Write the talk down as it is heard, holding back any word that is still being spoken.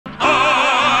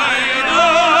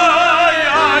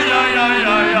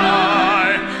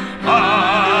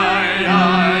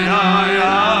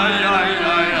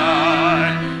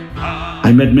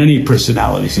met many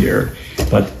personalities here,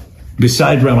 but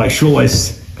beside Rabbi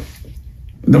Schulweis,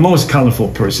 the most colorful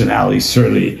personality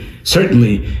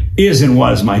certainly is and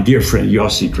was my dear friend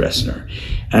Yossi Dresner.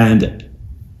 And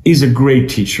he's a great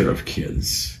teacher of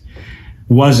kids,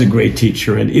 was a great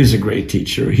teacher and is a great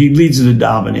teacher. He leads the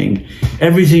davening.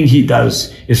 Everything he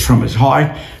does is from his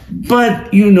heart,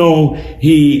 but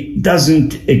he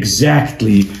doesn't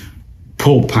exactly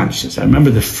pull punches. I remember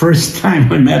the first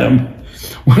time I met him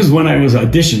was when I was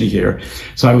auditioning here.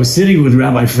 So I was sitting with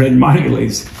Rabbi Fred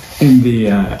Margulies in the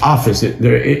office.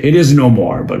 It is no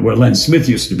more, but where Len Smith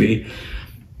used to be.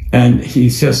 And he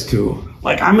says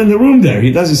I'm in the room there.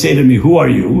 He doesn't say to me, "Who are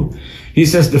you?" He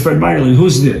says to Fred Margulies,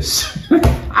 "Who's this?"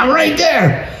 I'm right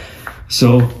there.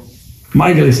 So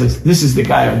Margulies says, "This is the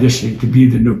guy auditioning to be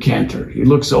the new cantor." He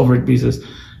looks over at me and says,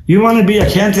 "You want to be a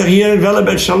cantor here in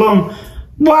Velebet Shalom?"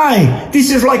 "Why? This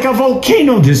is like a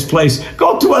volcano, this place.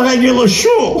 Go to a regular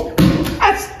shul."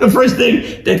 That's the first thing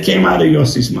that came out of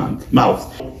Yossi's mouth.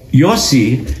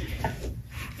 Yossi,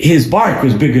 his bark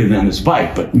was bigger than his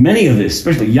bite, but many of this,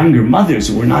 especially younger mothers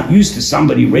who were not used to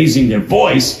somebody raising their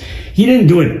voice, he didn't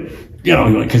do it,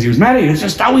 because he was mad at you. It's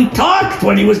just how he talked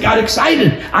when he got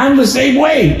excited. I'm the same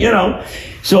way,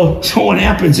 So what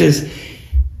happens is,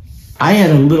 I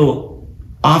had a little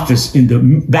office in the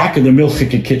back of the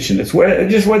Milchika kitchen. It's where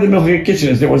the Milchika kitchen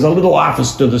is. There was a little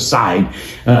office to the side.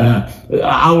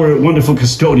 Our wonderful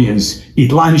custodians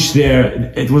eat lunch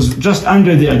there. It was just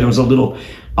under there. There was a little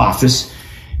office.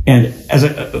 And as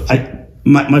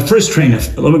my first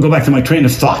let me go back to my train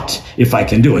of thought, if I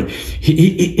can do it.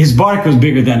 His bark was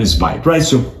bigger than his bite, right?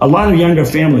 So a lot of younger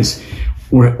families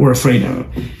were afraid of him.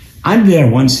 I'm there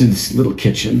once in this little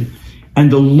kitchen, and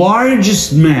the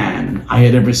largest man I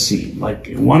had ever seen,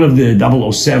 like one of the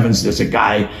 007s, there's a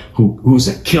guy who's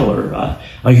a killer,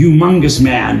 a humongous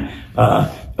man,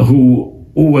 who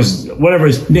was, whatever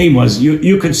his name was,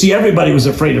 you could see everybody was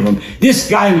afraid of him. This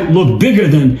guy looked bigger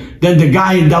than the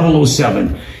guy in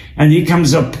 007. And he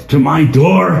comes up to my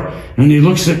door and he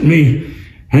looks at me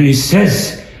and he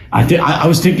says, I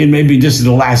was thinking maybe this is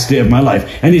the last day of my life.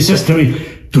 And he says to me,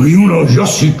 "Do you know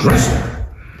Yossi Dresner?"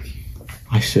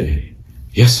 I say,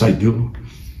 "Yes, I do.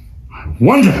 I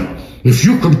wonder if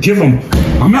you could give him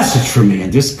a message for me."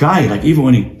 And this guy, even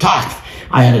when he talked,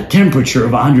 I had a temperature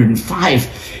of 105.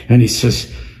 And he says,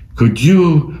 "Could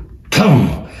you tell him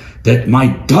that my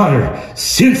daughter,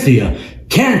 Cynthia,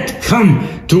 can't come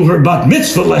to her bat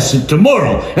mitzvah lesson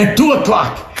tomorrow at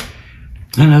 2:00.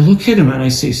 And I look at him and I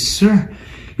say, "Sir,"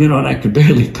 and I could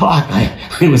barely talk.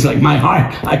 It was like my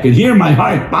heart. I could hear my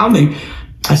heart pounding.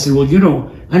 I said, "Well,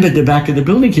 I'm at the back of the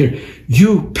building here.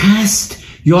 You passed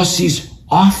Yossi's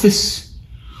office.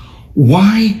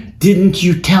 Why didn't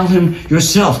you tell him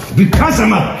yourself?" "Because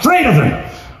I'm afraid of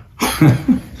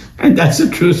him." And that's a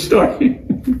true story.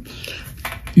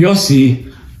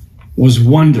 Yossi was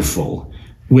wonderful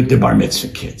with the bar mitzvah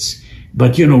kids.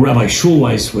 But, Rabbi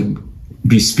Schulweis would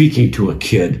be speaking to a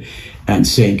kid and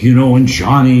saying, "And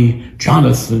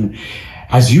Jonathan,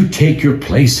 as you take your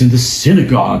place in the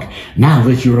synagogue, now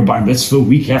that you're a bar mitzvah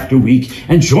week after week,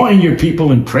 and join your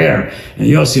people in prayer." And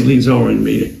Yossi leans over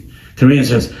to me and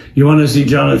says, "You want to see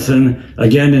Jonathan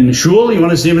again in the shul? You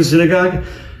want to see him in synagogue?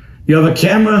 You have a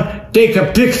camera? Take a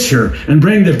picture and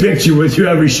bring the picture with you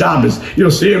every Shabbos.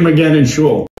 You'll see him again in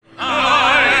shul."